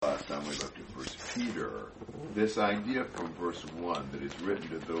Peter, this idea from verse 1 that it's written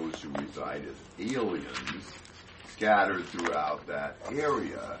to those who reside as aliens scattered throughout that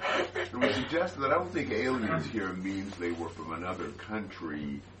area, it would suggest that I don't think aliens here means they were from another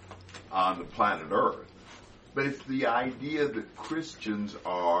country on the planet Earth, but it's the idea that Christians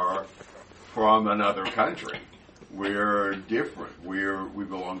are from another country. We're different. We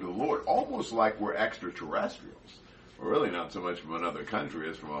belong to the Lord, almost like we're extraterrestrials. We're really not so much from another country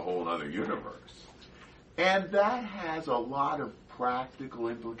as from a whole other universe. And that has a lot of practical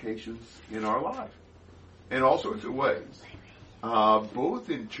implications in our life in all sorts of ways, both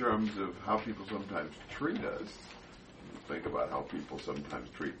in terms of how people sometimes treat us. Think about how people sometimes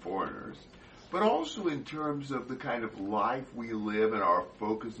treat foreigners, but also in terms of the kind of life we live and our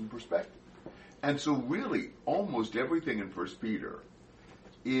focus and perspective. And so really, almost everything in 1 Peter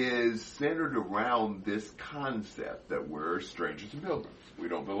is centered around this concept that we're strangers and pilgrims. We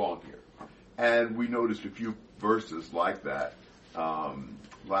don't belong here. And we noticed a few verses like that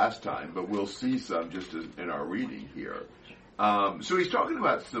last time, but we'll see some just in our reading here. So he's talking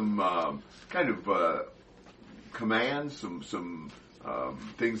about some kind of commands, some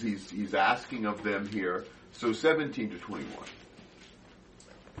things he's asking of them here. So 17 to 21.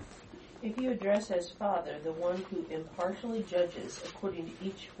 If you address as Father the one who impartially judges according to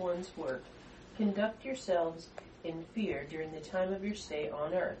each one's work, conduct yourselves in fear during the time of your stay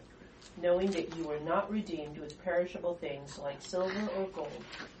on earth, knowing that you were not redeemed with perishable things like silver or gold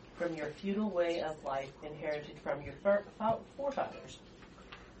from your futile way of life inherited from your forefathers,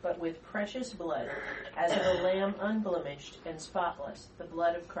 but with precious blood, as of a lamb unblemished and spotless, the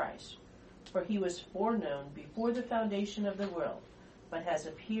blood of Christ. For he was foreknown before the foundation of the world, but has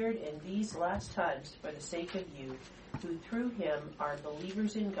appeared in these last times for the sake of you, who through him are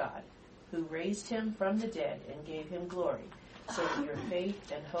believers in God, who raised him from the dead and gave him glory, so that your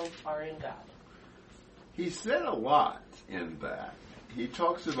faith and hope are in God. He said a lot in that. He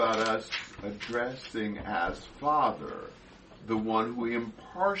talks about us addressing as Father the one who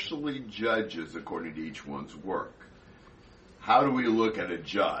impartially judges according to each one's work. How do we look at a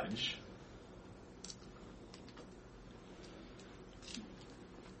judge?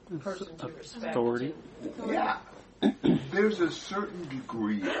 Person to respect. Authority. Yeah. There's a certain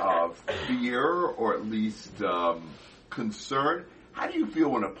degree of fear or at least concern. How do you feel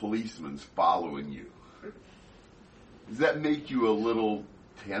when a policeman's following you? Does that make you a little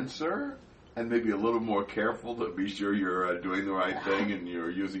tenser and maybe a little more careful to be sure you're doing the right thing and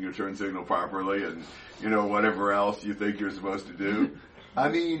you're using your turn signal properly and, whatever else you think you're supposed to do? I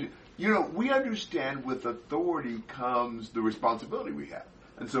mean, we understand with authority comes the responsibility we have.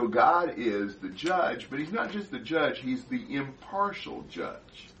 And so God is the judge, but he's not just the judge, he's the impartial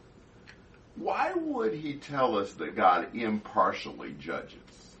judge. Why would he tell us that God impartially judges?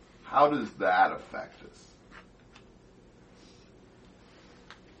 How does that affect us?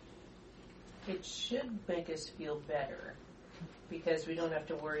 It should make us feel better because we don't have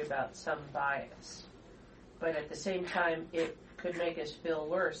to worry about some bias. But at the same time, it could make us feel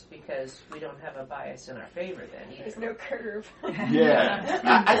worse because we don't have a bias in our favor then either. There's no curve. Yeah.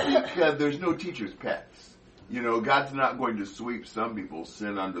 I think there's no teacher's pets. God's not going to sweep some people's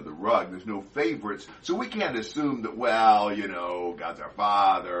sin under the rug. There's no favorites. So we can't assume that, God's our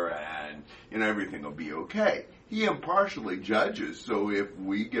Father and, everything will be okay. He impartially judges. So if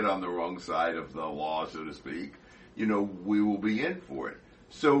we get on the wrong side of the law, so to speak, we will be in for it.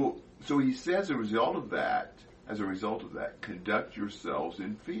 So he says as a result of that, conduct yourselves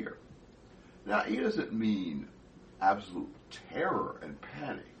in fear. Now, he doesn't mean absolute terror and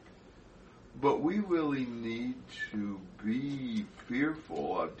panic, but we really need to be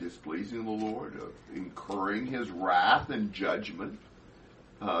fearful of displeasing the Lord, of incurring his wrath and judgment.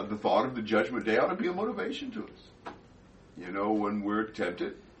 The thought of the judgment day ought to be a motivation to us. When we're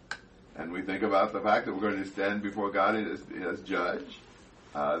tempted and we think about the fact that we're going to stand before God as judge,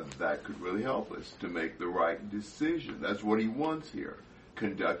 that could really help us to make the right decision. That's what he wants here.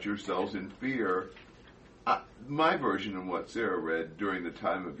 Conduct yourselves in fear. My version of what Sarah read, during the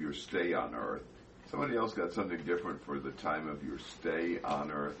time of your stay on earth. Somebody else got something different for the time of your stay on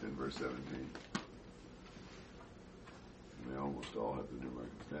earth in verse 17. They almost all have the New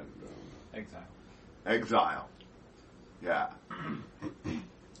American Standard. Exile. Yeah.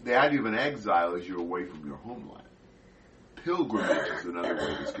 The idea of an exile is you're away from your homeland. Pilgrimage is another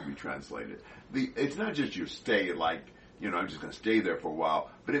way this could be translated. It's not just your stay like, I'm just going to stay there for a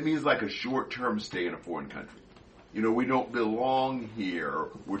while, but it means like a short-term stay in a foreign country. We don't belong here.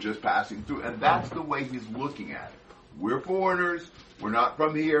 We're just passing through. And that's the way he's looking at it. We're foreigners. We're not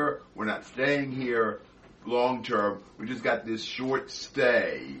from here. We're not staying here long-term. We just got this short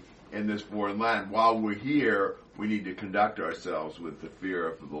stay in this foreign land. While we're here, we need to conduct ourselves with the fear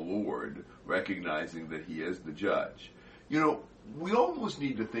of the Lord, recognizing that He is the judge. You know, we almost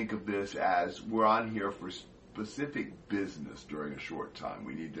need to think of this as we're on here for specific business during a short time.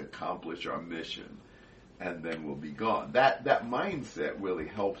 We need to accomplish our mission, and then we'll be gone. That mindset really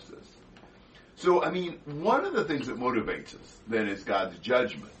helps us. So, I mean, one of the things that motivates us, then, is God's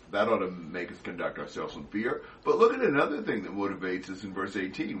judgment. That ought to make us conduct ourselves in fear. But look at another thing that motivates us in verse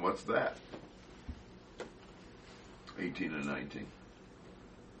 18. What's that? 18 and 19.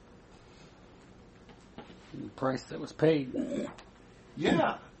 The price that was paid.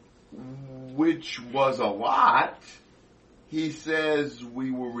 Yeah. Which was a lot. He says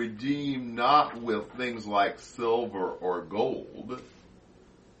we were redeemed not with things like silver or gold.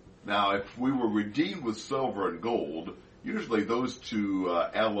 Now, if we were redeemed with silver and gold, usually those two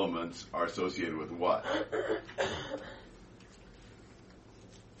elements are associated with what?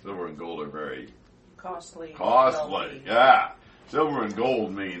 Silver and gold are very costly. Yeah. Silver and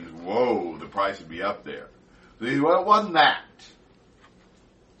gold means, whoa, the price would be up there. So well, it wasn't that.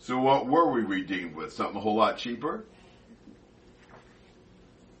 So what were we redeemed with? Something a whole lot cheaper?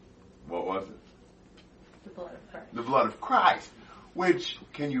 What was it? The blood of Christ. The blood of Christ. Which,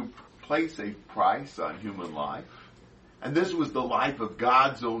 can you place a price on human life? And this was the life of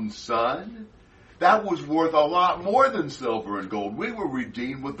God's own Son. That was worth a lot more than silver and gold. We were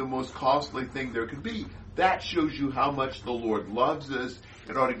redeemed with the most costly thing there could be. That shows you how much the Lord loves us.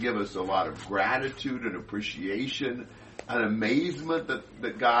 It ought to give us a lot of gratitude and appreciation and amazement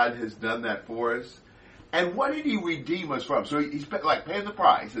that God has done that for us. And what did He redeem us from? So He's like paying the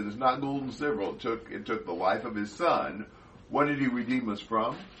price, and it's not gold and silver. It took the life of His Son. What did He redeem us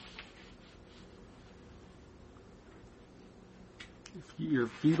from? Your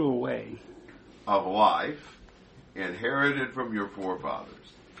feudal way of life, inherited from your forefathers.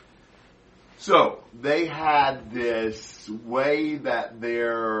 So, they had this way that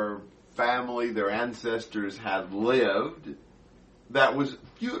their family, their ancestors had lived that was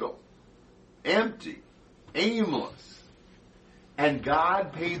futile, empty, aimless. And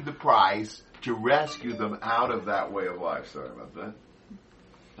God paid the price to rescue them out of that way of life. Sorry about that.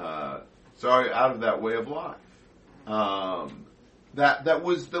 Out of that way of life. That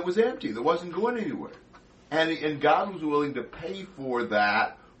was empty. That wasn't going anywhere. And God was willing to pay for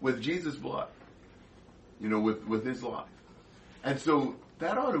that with Jesus' blood. You know, with His life. And so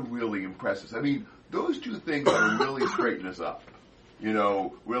that ought to really impress us. I mean, those two things ought to really straighten us up. You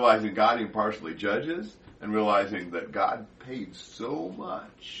know, realizing God impartially judges and realizing that God paid so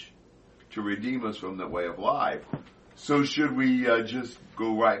much to redeem us from that way of life. So should we just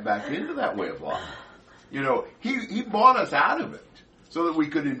go right back into that way of life? You know, He bought us out of it so that we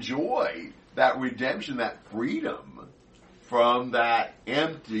could enjoy that redemption, that freedom from that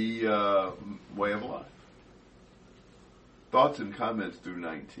empty way of life. Thoughts and comments through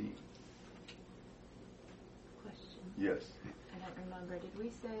 19. Question. Yes. I don't remember. Did we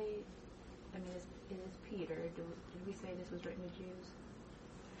say, I mean, it is Peter. Did we say this was written to Jews?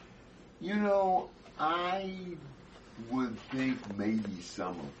 You know, I would think maybe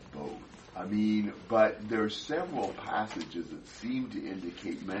some of both. I mean, but there's several passages that seem to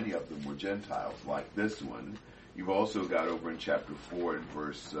indicate many of them were Gentiles, like this one. You've also got over in chapter 4 and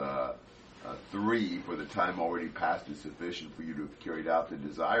verse 3, for the time already past is sufficient for you to have carried out the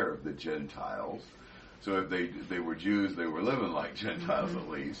desire of the Gentiles. So if they were Jews, they were living like Gentiles at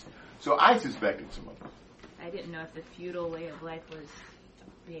least. So I suspected some of them. I didn't know if the feudal way of life was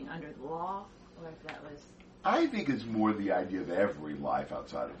being under the law, or if that was... I think it's more the idea that every life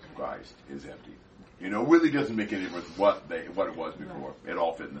outside of Christ is empty. You know, it really doesn't make any difference what it was before. Right. It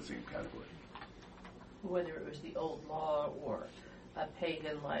all fit in the same category. Whether it was the old law or a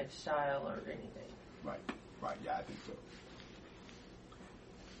pagan lifestyle or anything. Right, yeah, I think so.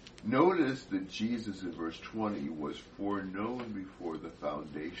 Notice that Jesus in verse 20 was foreknown before the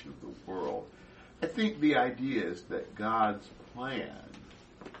foundation of the world. I think the idea is that God's plan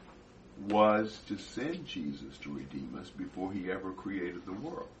was to send Jesus to redeem us before He ever created the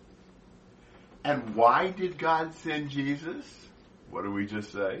world. And why did God send Jesus? What did we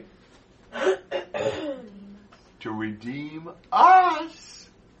just say? To redeem us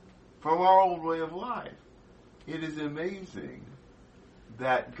from our old way of life. It is amazing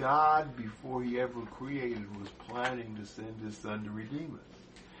that God, before He ever created, was planning to send His Son to redeem us.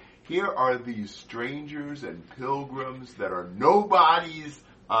 Here are these strangers and pilgrims that are nobodies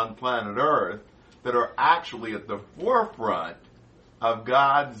on planet Earth that are actually at the forefront of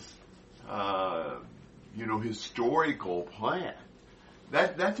God's, historical plan.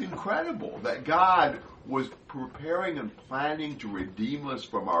 That's incredible that God was preparing and planning to redeem us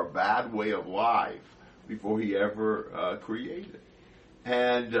from our bad way of life before he ever created.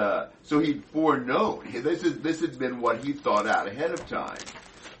 And so he'd foreknown. This had been what he thought out ahead of time.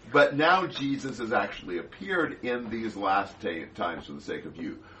 But now Jesus has actually appeared in these last times for the sake of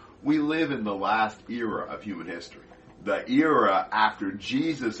you. We live in the last era of human history. The era after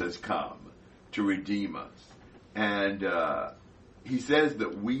Jesus has come to redeem us. And he says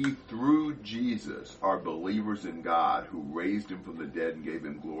that we, through Jesus, are believers in God who raised him from the dead and gave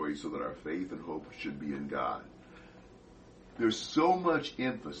him glory so that our faith and hope should be in God. There's so much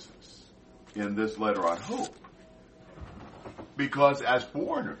emphasis in this letter on hope. Because as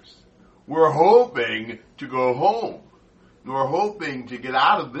foreigners, we're hoping to go home. We're hoping to get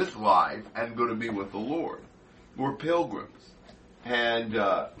out of this life and go to be with the Lord. We're pilgrims. And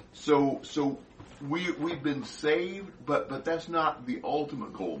so we've been saved, but that's not the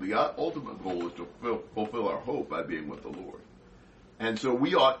ultimate goal. The ultimate goal is to fulfill our hope by being with the Lord. And so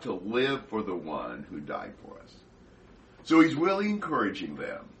we ought to live for the one who died for us. So he's really encouraging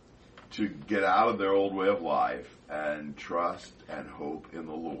them to get out of their old way of life and trust and hope in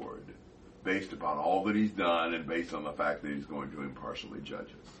the Lord based upon all that he's done and based on the fact that he's going to impartially judge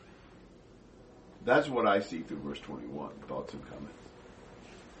us. That's what I see through verse 21. Thoughts and comments?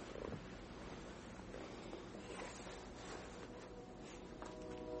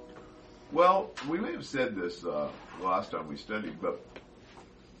 Well, we may have said this last time we studied, but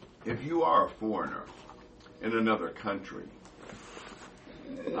if you are a foreigner in another country,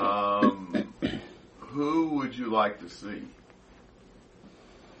 who would you like to see?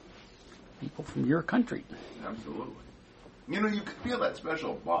 People from your country. Absolutely. You can feel that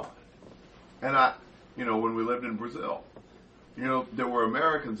special bond. And when we lived in Brazil, there were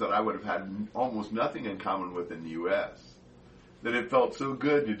Americans that I would have had almost nothing in common with in the U.S., that it felt so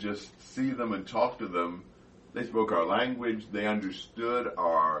good to just see them and talk to them. They spoke our language. They understood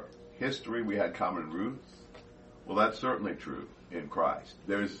our history. We had common roots. Well, that's certainly true in Christ.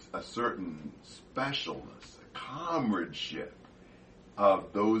 There's a certain specialness, a comradeship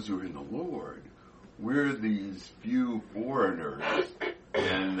of those who are in the Lord. We're these few foreigners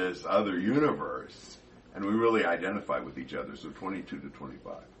in this other universe, and we really identify with each other. So 22 to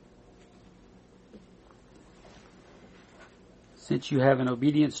 25. Since you have in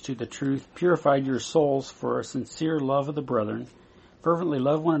obedience to the truth purified your souls for a sincere love of the brethren, fervently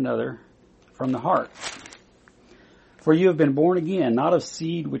love one another from the heart. For you have been born again, not of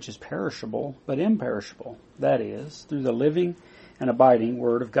seed which is perishable, but imperishable, that is, through the living and abiding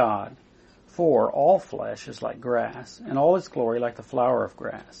Word of God. For all flesh is like grass, and all its glory like the flower of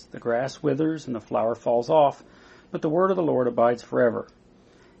grass. The grass withers and the flower falls off, but the word of the Lord abides forever.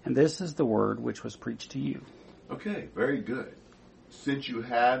 And this is the word which was preached to you. Okay, very good. Since you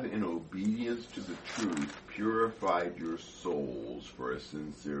have, in obedience to the truth, purified your souls for a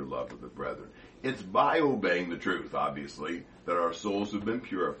sincere love of the brethren. It's by obeying the truth, obviously, that our souls have been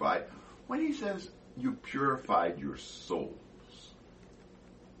purified. When he says you purified your souls,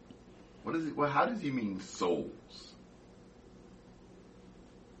 what is it? Well, how does he mean souls?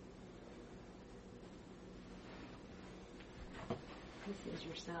 This is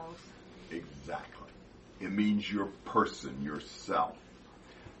yourselves. Exactly. It means your person, yourself.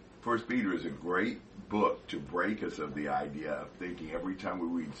 1 Peter is a great book to break us of the idea of thinking every time we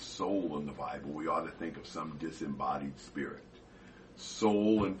read soul in the Bible, we ought to think of some disembodied spirit.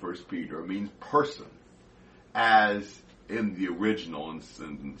 Soul in 1 Peter means person. As in the original, and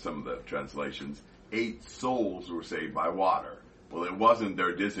in some of the translations, 8 souls were saved by water. Well, it wasn't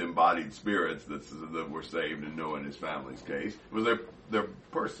their disembodied spirits that were saved in Noah and his family's case. It was their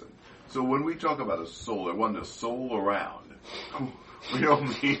person. So when we talk about a soul, there wasn't a soul around. We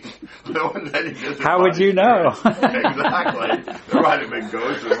don't mean there wasn't any disembodied. How would you know? Exactly. There might have been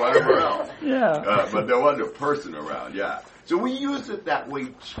ghosts or whatever else. Yeah. But there wasn't a person around, yeah. So we use it that way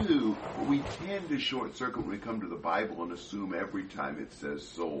too, but we tend to short circuit when we come to the Bible and assume every time it says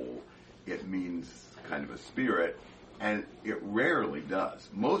soul, it means kind of a spirit, and it rarely does.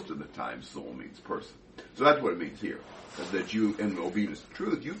 Most of the time, soul means person. So that's what it means here, that you, in obedience to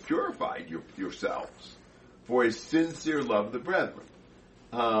truth, you've purified yourselves for a sincere love of the brethren.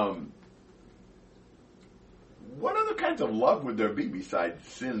 What other kinds of love would there be besides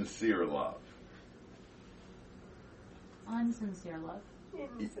sincere love? Unsincere love.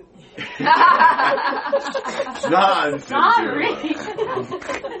 Non-sincere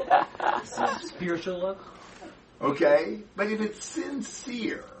love. Spiritual love? Okay? But if it's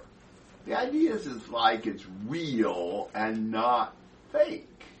sincere, the idea is it's like it's real and not fake.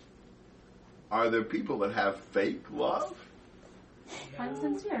 Are there people that have fake love? I'm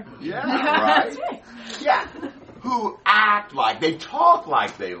sincere. Yeah, right? Yeah. Who act like, they talk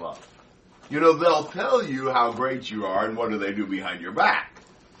like they love. You know, they'll tell you how great you are, and what do they do behind your back?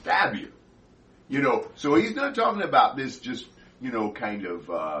 Stab you. You know, so he's not talking about this just, you know, kind of,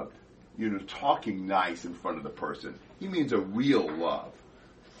 talking nice in front of the person. He means a real love.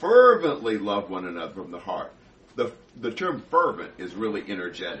 Fervently love one another from the heart. The term fervent is really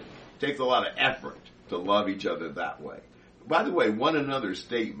energetic. It takes a lot of effort to love each other that way. By the way, one another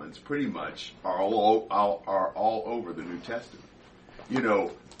statements pretty much are all over the New Testament. You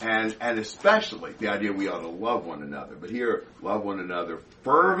know, and especially the idea we ought to love one another. But here, love one another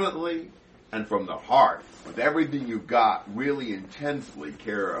fervently and from the heart. With everything you've got, really intensely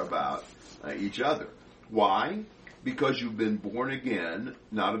care about each other. Why? Because you've been born again,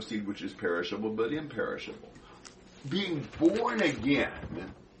 not of seed which is perishable, but imperishable. Being born again,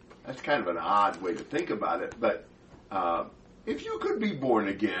 that's kind of an odd way to think about it, but if you could be born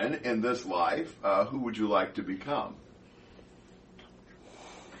again in this life, who would you like to become?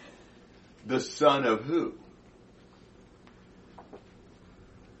 The son of who?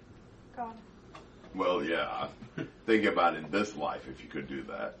 God. Well, yeah. Think about in this life if you could do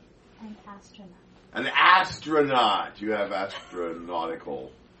that. An astronaut. An astronaut. You have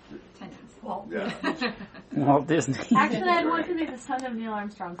astronautical. Well, Yeah. Walt Disney. actually, I'd want to be the son of Neil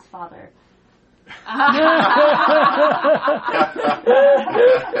Armstrong's father.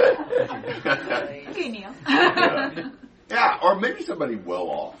 Okay, Neil. Yeah, or maybe somebody well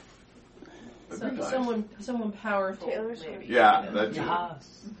off. That'd be nice. Someone powerful, Taylor Swift. maybe. Yeah, that's it.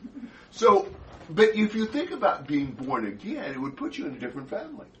 So, but if you think about being born again, it would put you in a different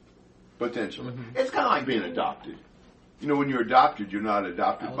family, potentially. Mhm. It's kind of like being adopted. You know, when you're adopted, you're not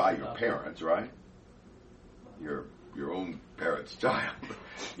adopted by your parents, right? You're your own parents' child.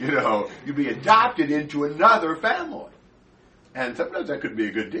 You know, you'd be adopted into another family. And sometimes that could be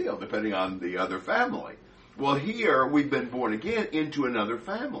a good deal, depending on the other family. Well, here, we've been born again into another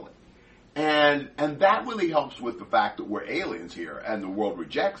family. And that really helps with the fact that we're aliens here and the world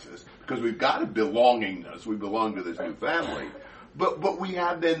rejects us because we've got a belongingness. We belong to this new family. But we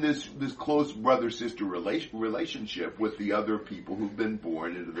have then this close brother-sister relationship with the other people who've been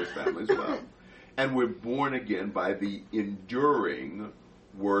born into this family as well. And we're born again by the enduring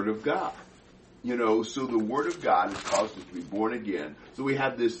Word of God. You know, so the Word of God has caused us to be born again. So we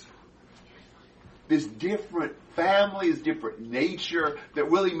have this different family, this different nature that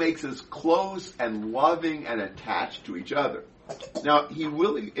really makes us close and loving and attached to each other. Now, he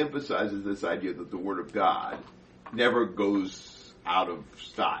really emphasizes this idea that the Word of God never goes out of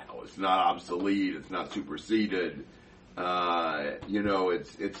style. It's not obsolete. It's not superseded. You know,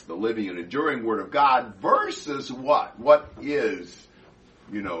 it's the living and enduring Word of God versus what? What is,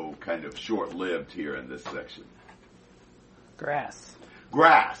 you know, kind of short-lived here in this section? Grass.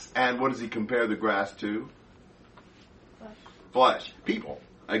 Grass. And what does he compare the grass to? Flesh. People.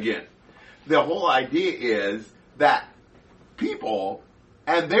 Again. The whole idea is that people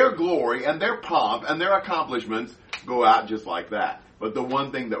and their glory and their pomp and their accomplishments go out just like that. But the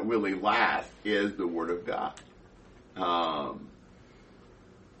one thing that really lasts is the Word of God.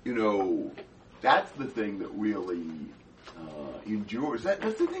 You know, that's the thing that really endures.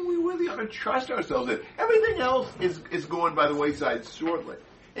 That's the thing we really ought to trust ourselves in. Everything else is going by the wayside shortly,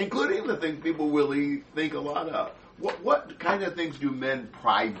 including the things people really think a lot of. What kind of things do men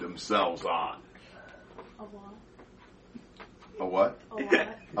pride themselves on? A lot. A what? A lot.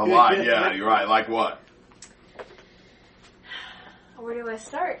 A lot, yeah, you're right. Like what? Where do I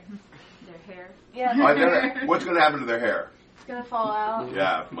start? Their hair. Yeah, What's going to happen to their hair? it's gonna fall out.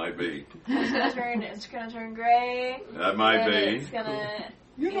 Yeah, it might be. It's gonna turn gray. That might and be. It's gonna.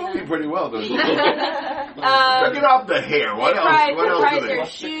 You know me pretty well, don't you? Get Get off the hair. What else? What else pride do their they?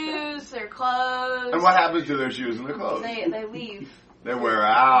 shoes, their clothes. And what happens to their shoes and their clothes? They leave. They wear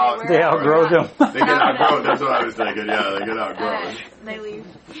out. They outgrow them. They get outgrown. That's what I was thinking. Yeah, they get outgrown. They leave.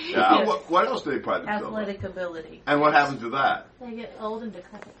 Yeah. What else do they pride themselves on? Athletic ability. And what happens to that? They get old and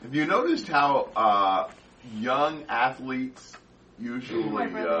decrepit. Have you noticed how young athletes usually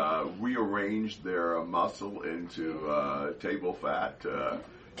rearrange their muscle into table fat?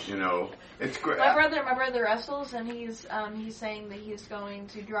 You know, it's great. My brother wrestles, and he's saying that he's going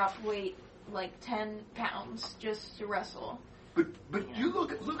to drop weight like 10 pounds just to wrestle. But you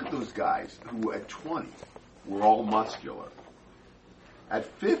look at those guys who at 20 were all muscular. At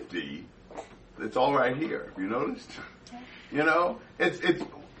 50, it's all right here. Have you noticed? You know, it's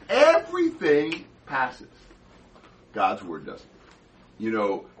everything passes. God's word doesn't. You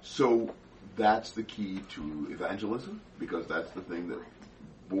know, so that's the key to evangelism, because that's the thing that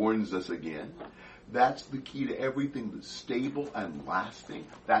borns us again. That's the key to everything that's stable and lasting.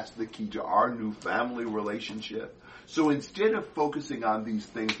 That's the key to our new family relationship. So instead of focusing on these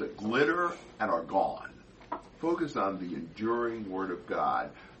things that glitter and are gone, focus on the enduring Word of God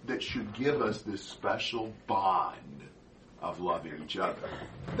that should give us this special bond of loving each other.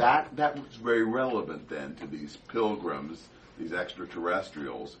 That was very relevant then to these pilgrims, these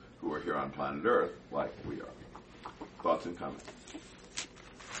extraterrestrials who are here on planet Earth like we are. Thoughts and comments?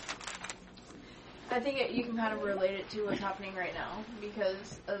 I think you can kind of relate it to what's happening right now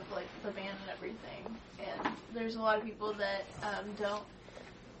because of like the ban and everything. And there's a lot of people that don't,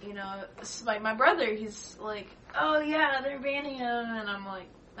 you know, it's like my brother, he's like, oh yeah, they're banning him, and I'm like,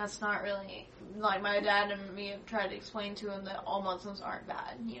 that's not really, like my dad and me have tried to explain to him that all Muslims aren't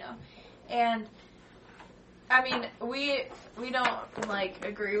bad, you know. And I mean, we don't like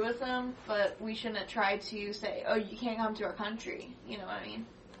agree with him, but we shouldn't try to say, oh, you can't come to our country, you know what I mean?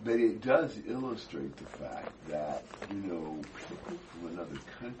 But it does illustrate the fact that, you know, people from another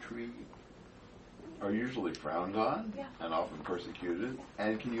country are usually frowned on and often persecuted.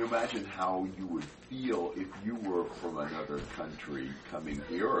 And can you imagine how you would feel if you were from another country coming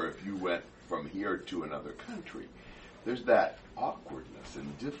here, or if you went from here to another country? There's that awkwardness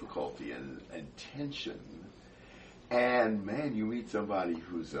and difficulty and tension. And man, you meet somebody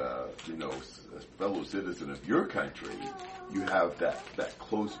who's a fellow citizen of your country, you have that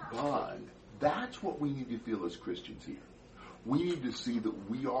close bond. That's what we need to feel as Christians here. We need to see that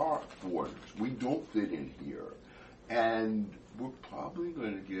we are foreigners. We don't fit in here. And we're probably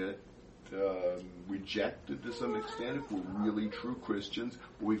going to get rejected to some extent if we're really true Christians.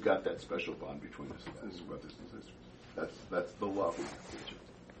 But we've got that special bond between us as brothers and sisters. That's the love we have for each other.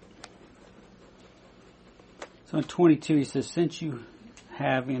 So in 22, he says, since you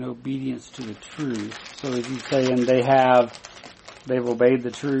have in obedience to the truth. So is he saying they've obeyed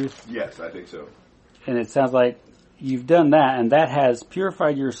the truth? Yes, I think so. And it sounds like you've done that, and that has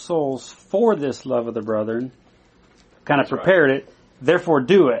purified your souls for this love of the brethren, kind of prepared it, therefore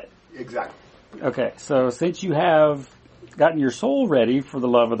do it. Exactly. Okay, so since you have gotten your soul ready for the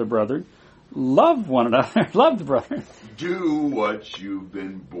love of the brethren, love one another, love the brethren. Do what you've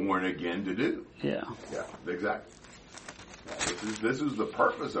been born again to do. Yeah. Yeah, exactly. This is the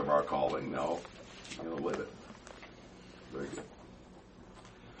purpose of our calling. Now, live it. Very good.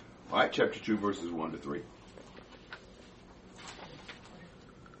 All right, chapter 2, verses 1 to 3.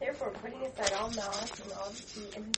 Therefore, putting aside all malice and all deceit and